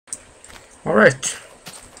Alright.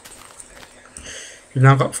 We've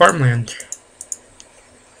now got farmland.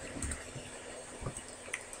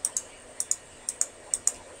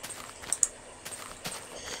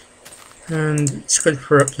 And it's good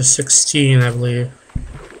for up to 16, I believe.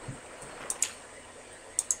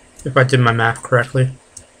 If I did my math correctly.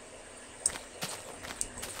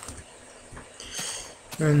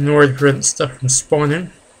 And in order to prevent stuff from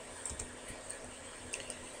spawning,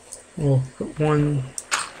 we'll put one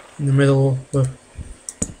in the middle with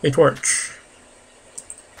a torch.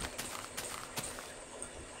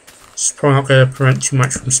 It's probably not going to prevent too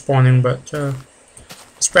much from spawning, but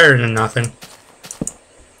it's better than nothing.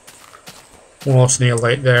 We'll also need a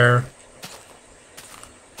light there.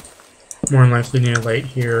 More than likely need a light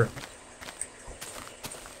here.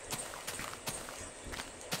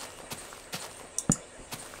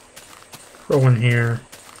 Throw one here.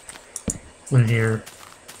 One here.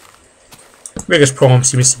 The biggest problem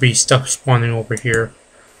seems to be stuff spawning over here.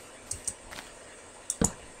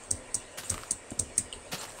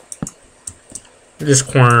 This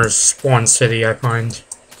corner is Spawn City, I find.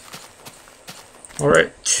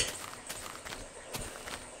 Alright.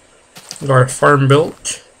 Got our farm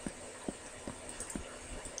built.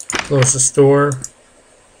 Close the store.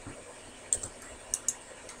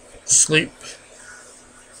 Sleep.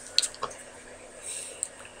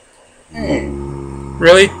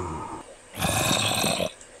 Really?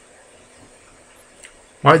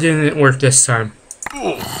 Why didn't it work this time?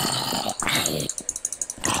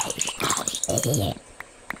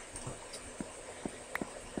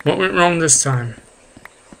 What went wrong this time?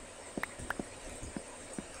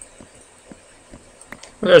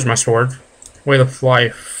 Well, there's my sword. Way to fly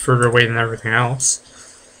further away than everything else.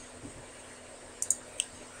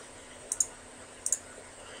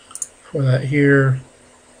 Put that here.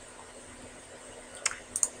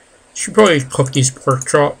 Should probably cook these pork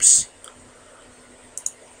chops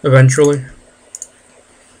eventually.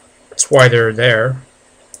 That's why they're there,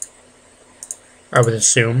 I would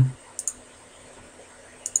assume.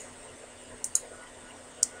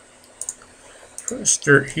 Put this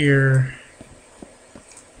dirt here.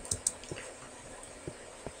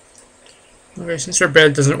 Okay, since our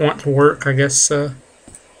bed doesn't want to work, I guess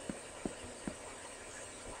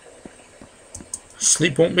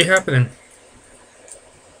sleep won't be happening.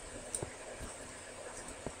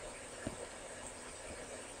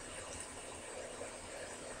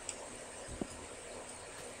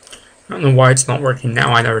 I don't know why it's not working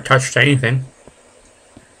now. I never touched anything.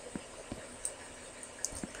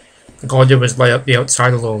 All I did was light up the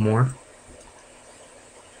outside a little more.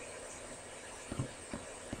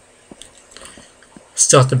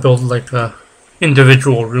 Still have to build like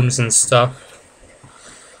individual rooms and stuff.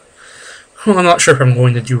 Well, I'm not sure if I'm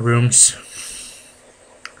going to do rooms.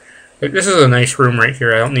 Like, this is a nice room right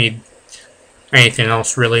here. I don't need anything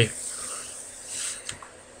else really.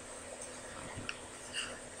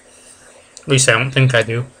 At least I don't think I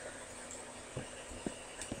do.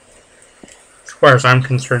 As far as I'm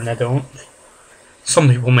concerned, I don't. Some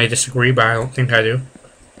people may disagree, but I don't think I do.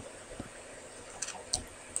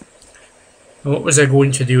 What was I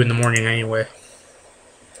going to do in the morning anyway?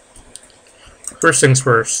 First things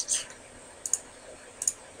first.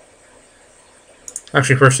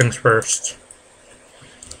 Actually, first things first.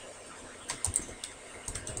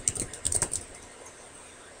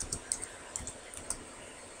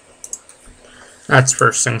 That's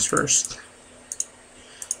first things first.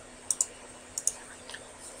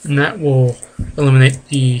 And that will eliminate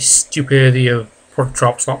the stupidity of pork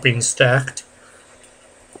chops not being stacked.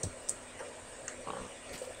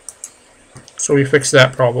 So we fixed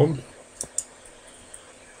that problem.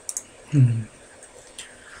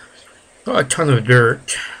 Got a ton of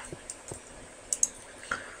dirt.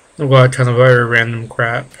 I've got a ton of other random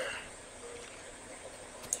crap.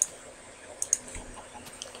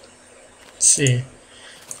 Let's see.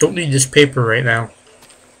 Don't need this paper right now.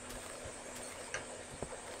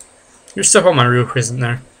 There's stuff on my roof, isn't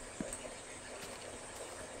there?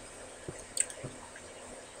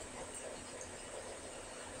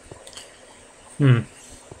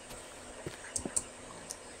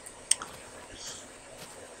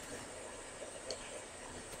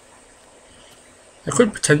 I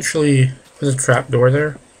could potentially put a trapdoor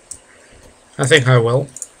there. I think I will.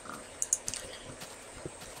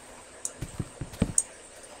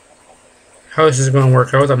 How this is going to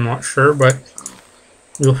work out, I'm not sure, but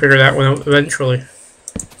we'll figure that one out eventually.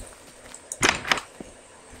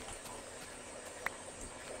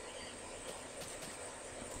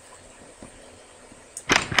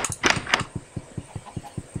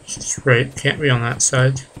 Just right, can't be on that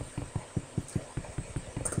side.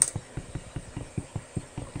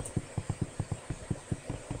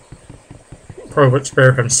 Probably looks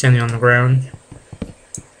better if I'm standing on the ground.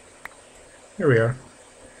 Here we are.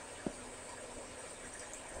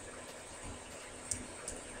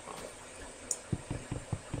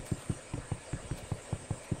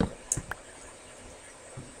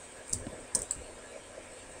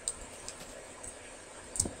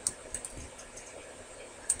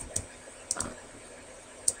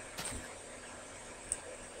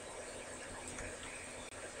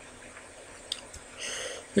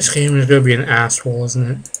 This game is going to be an asshole, isn't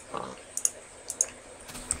it?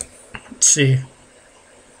 Let's see.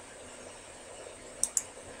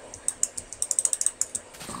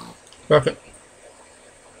 Bucket.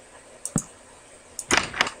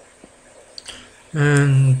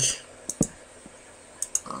 And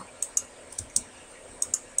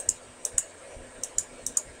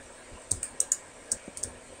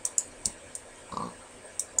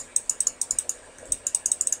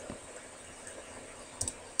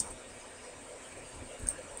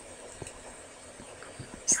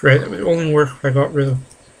it's right, that would only work if I got rid of.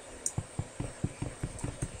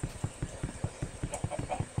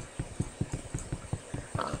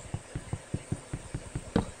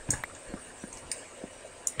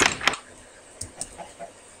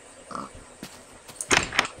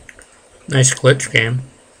 Nice glitch game.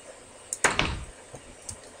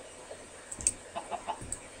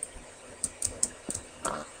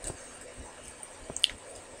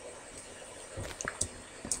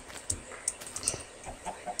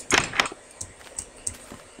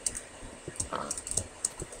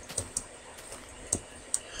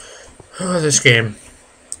 Oh, this game.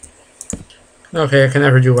 Okay, I can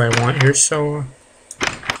never do what I want here, so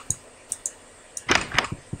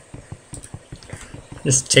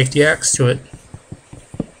just take the axe to it.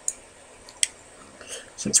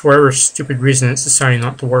 Since for whatever stupid reason it's deciding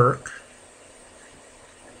not to work.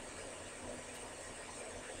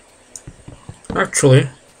 Actually,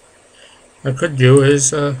 what I could do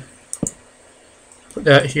is put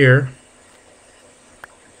that here.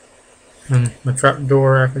 And my trap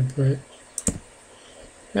door I could put it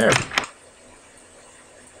there.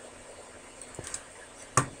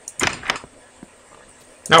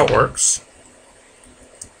 Now it works.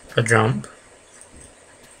 A jump.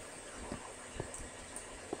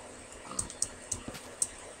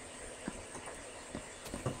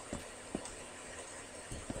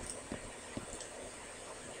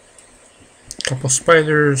 Couple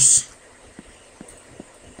spiders.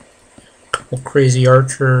 Couple crazy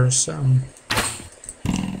archers.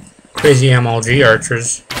 Crazy MLG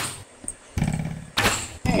archers.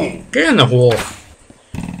 Get in the hole,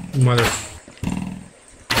 mother.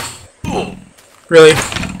 Really?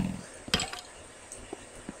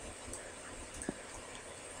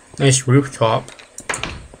 Nice rooftop.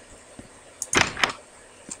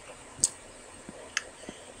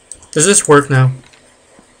 Does this work now?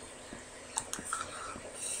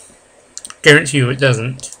 Guarantee you it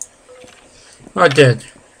doesn't. Oh, it did.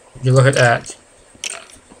 You look at that.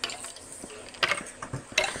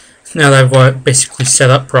 Now that I've got it basically set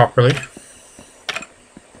up properly.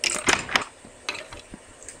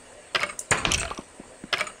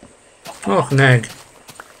 Oh, an egg.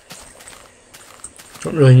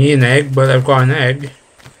 Don't really need an egg, but I've got an egg.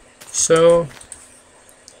 So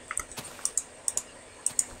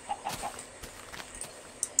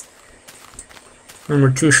and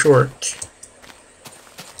we're too short.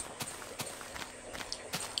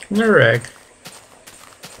 Another egg.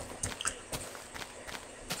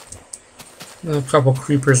 And a couple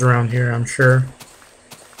creepers around here, I'm sure.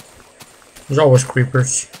 There's always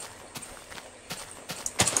creepers.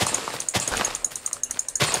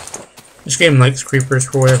 This game likes creepers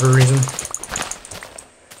for whatever reason.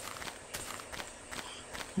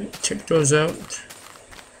 Take those out.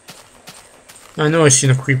 I know I've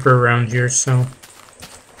seen a creeper around here, so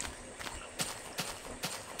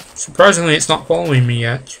surprisingly it's not following me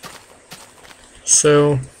yet.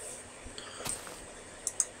 So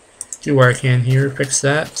do what I can here, fix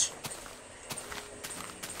that.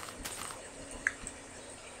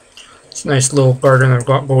 It's a nice little garden I've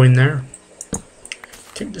got going there.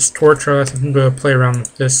 Take this torch out. I think I'm going to play around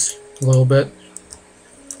with this a little bit.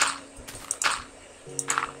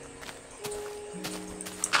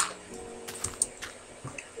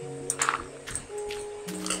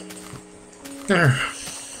 There.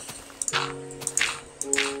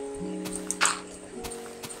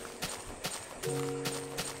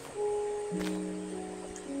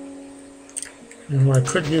 And what I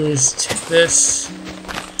could do is take this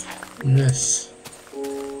and this.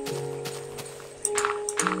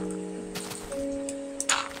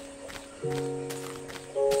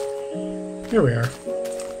 Here we are.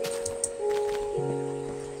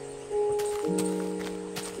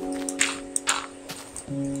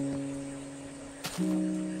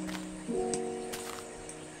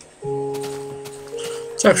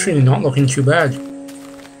 It's actually not looking too bad.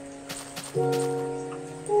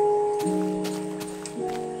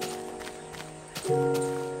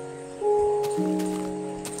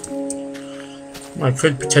 What I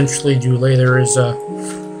could potentially do later is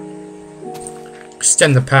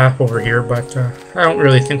extend the path over here, but I don't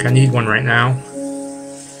really think I need one right now.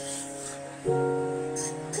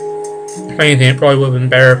 If anything, it probably would have been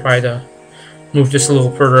better if I'd moved this a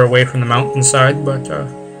little further away from the mountainside, but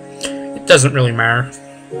it doesn't really matter.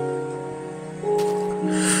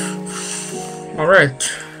 Alright.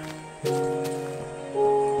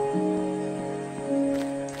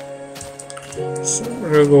 So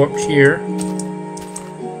we're gonna go up here.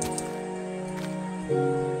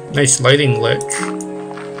 Nice lighting glitch.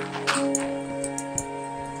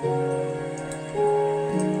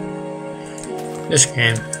 This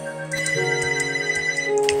game.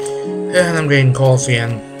 And I'm getting calls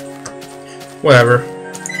again. Whatever.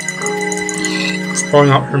 It's probably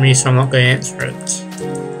not for me, so I'm not gonna answer it.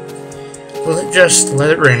 Just let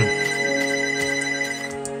it ring.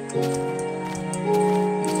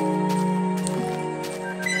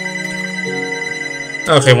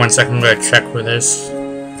 Okay, 1 second, I'm gonna check for this.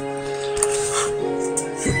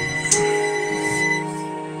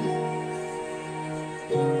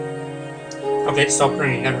 Okay, it stopped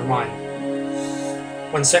ringing, never mind.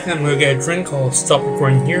 1 second, I'm gonna get a drink, I'll stop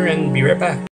recording here and be right back.